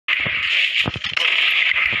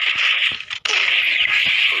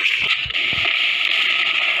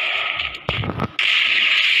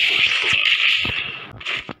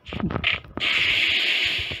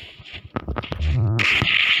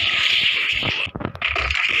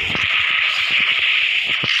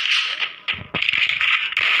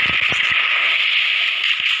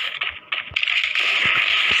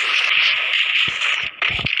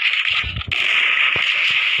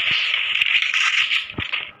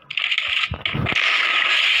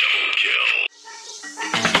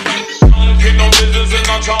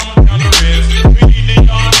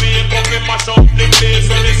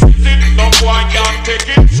take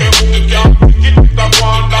it, say who can pick it, the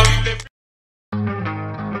one and the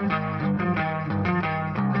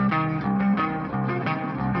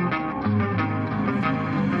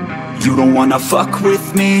You don't wanna fuck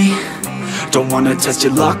with me, don't wanna test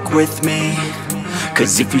your luck with me,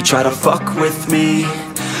 cause if you try to fuck with me,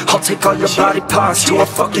 I'll take all your body parts to a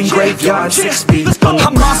fucking graveyard 6 feet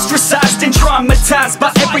underground. I'm ostracized and traumatized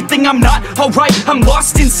by everything I'm not. Alright, I'm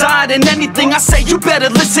lost inside, and anything I say you better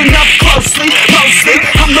listen up closely. Mostly,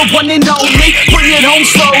 I'm the one and only, bring it home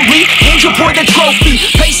slowly. Hand your boy the trophy,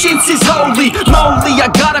 patience is holy moly.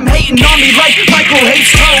 I got him hating on me like Michael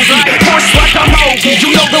hates Kobe. Force like I'm Obi,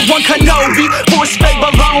 you know the one Kenobi. Force fake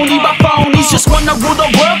baloney by phonies, just wanna rule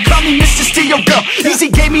the world, call me Mr. Steel Girl.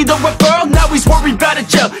 Easy gave me the referral, now he's worried about a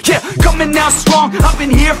jail. Yeah, coming out strong, I've been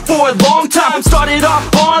here for a long time. Started off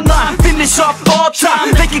online, finish off all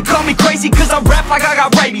time. They can call me crazy cause I rap like I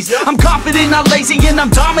got rabies. I'm confident, not lazy, and I'm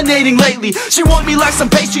dominating lately. She want me like some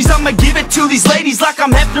pastries, I'ma give it to these ladies like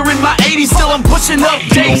I'm Hefner in my 80s. Still I'm pushing up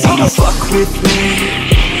days. Don't wanna fuck with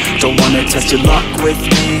me, don't wanna test your luck with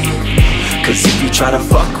me, cause if you try to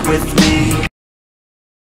fuck with me,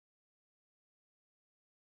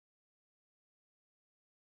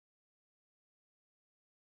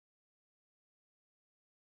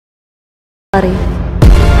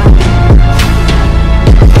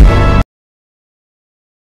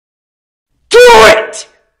 do it!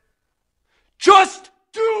 Just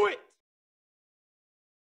do it!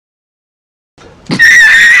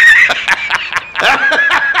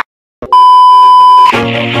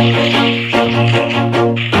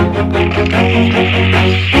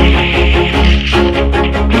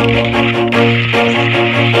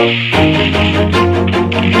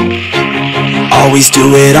 always do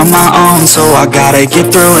it on my own, so I gotta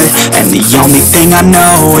get through it. And the only thing I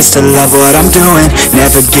know is to love what I'm doing.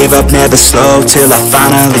 Never give up, never slow, till I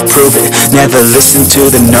finally prove it. Never listen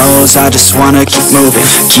to the no's, I just wanna keep moving.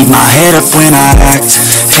 Keep my head up when I act,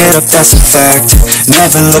 head up, that's a fact.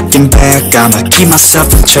 Never looking back, I'ma keep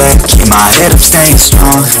myself on track. Keep my head up, staying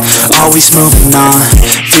strong, always moving on.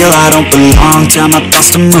 Feel I don't belong, tell my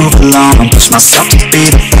thoughts to move along. And push myself to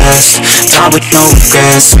be the best, die with no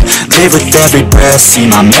regrets. Live with every breath, see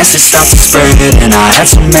my message start to spread. And I had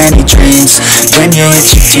so many dreams, when you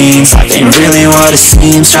hit your teens, life ain't really what it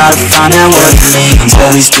seems. Try to find out what it means,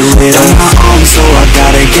 always do it on my own, so I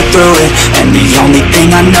gotta get through it. And the only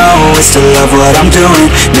thing I know is to love what I'm doing.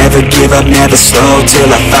 Never give up, never slow, till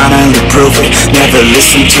I finally prove it. Never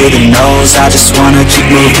listen to the no's, I just wanna keep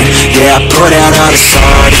moving. Yeah, I put out all this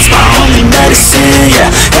art, it's my only medicine. Yeah,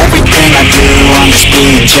 everything I do, I'm just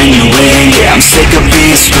being genuine. Yeah, I'm sick of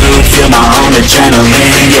being screwed, feel my own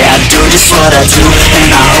adrenaline. Yeah, I do just what I do,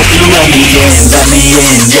 and I hope you let me in,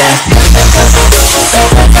 yeah.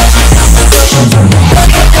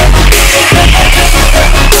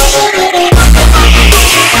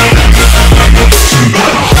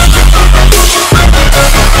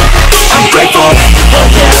 I'm grateful, oh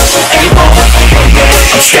yeah, able, oh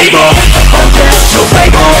yeah, I'm stable, oh yeah, no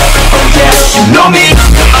label, oh yeah, you know me,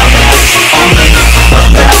 I have only the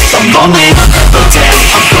best. I'm lonely, but damn,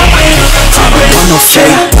 I'm going. I don't want no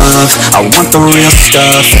fake love, I want the real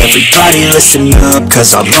stuff. Everybody listen up,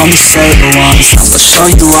 cause I'll only say it once. I'm gonna show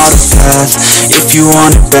you all the path, if you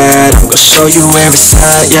want it bad. I'm gonna show you every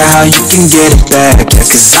side, yeah, how you can get it back. Yeah,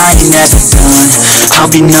 cause I ain't never done,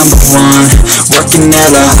 I'll be number one. Working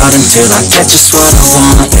hella hard until I get just what I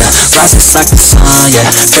want. Yeah, rises like the sun, yeah,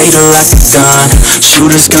 fatal like a gun.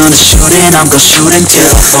 Shooters gonna shoot and I'm gonna shoot until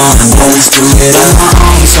I fall. Always do it on my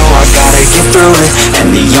own, so I gotta get through it.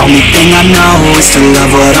 And the only thing I know is to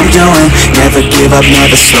love what I'm doing. Never give up,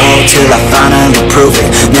 never slow, till I finally prove it.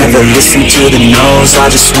 Never listen to the no's, I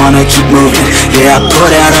just wanna keep moving. Yeah, I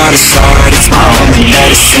put out all this art, it's my only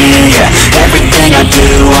medicine. Yeah, everything I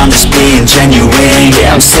do, I'm just being genuine.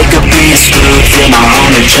 Yeah, I'm sick of being screwed, feel my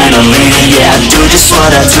own adrenaline. Yeah, I do just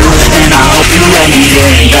what I do, and I hope you let me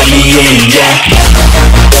in, yeah.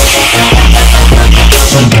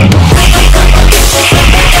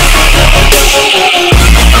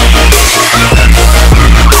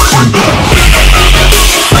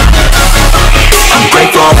 I'm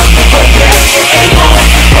grateful, oh yeah, able,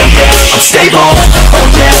 oh yeah, I'm stable, oh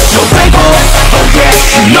yeah, no label, oh yeah,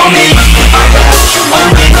 you know me, I have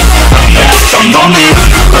only the best. I'm lonely,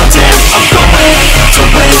 but damn, I'm going to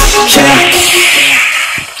win, yeah.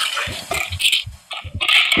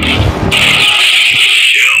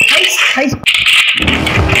 Nice.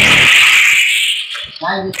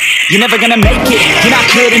 you're never gonna make it. You're not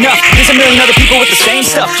good enough, there's a million other people with the same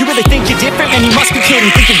stuff. You really think you're different? Man, you must be kidding.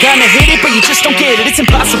 Think you're gonna hit it, but you just don't get it. It's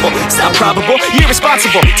impossible, it's not probable, you're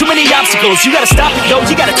irresponsible. Too many obstacles, you gotta stop it though.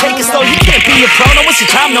 You gotta take it slow, you can't be a pro, don't waste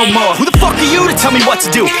your time no more. Who the fuck are you to tell me what to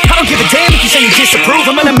do? I don't give a damn if you say you disapprove.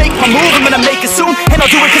 I'm gonna make my move, I'm gonna make it soon, and I'll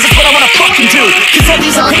do it cause it's what I wanna fucking do. Cause all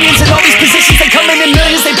these opinions and all these positions, they come in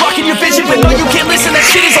millions, they blocking your vision. But no, you can't listen, that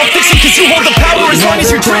shit is all fiction. Cause you hold the power as long as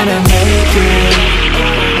you're dreaming.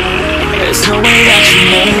 There's no way that you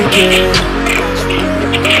make it.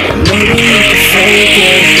 And maybe you can fake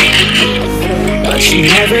it, but you're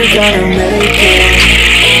never gonna make it.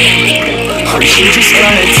 Are you just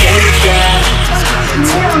gonna take that?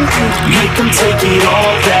 Make them take it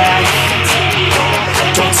all back.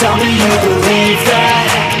 Don't tell me you believe that.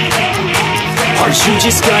 Are you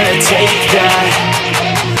just gonna take that?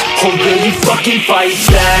 Or will you fucking fight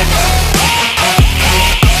back?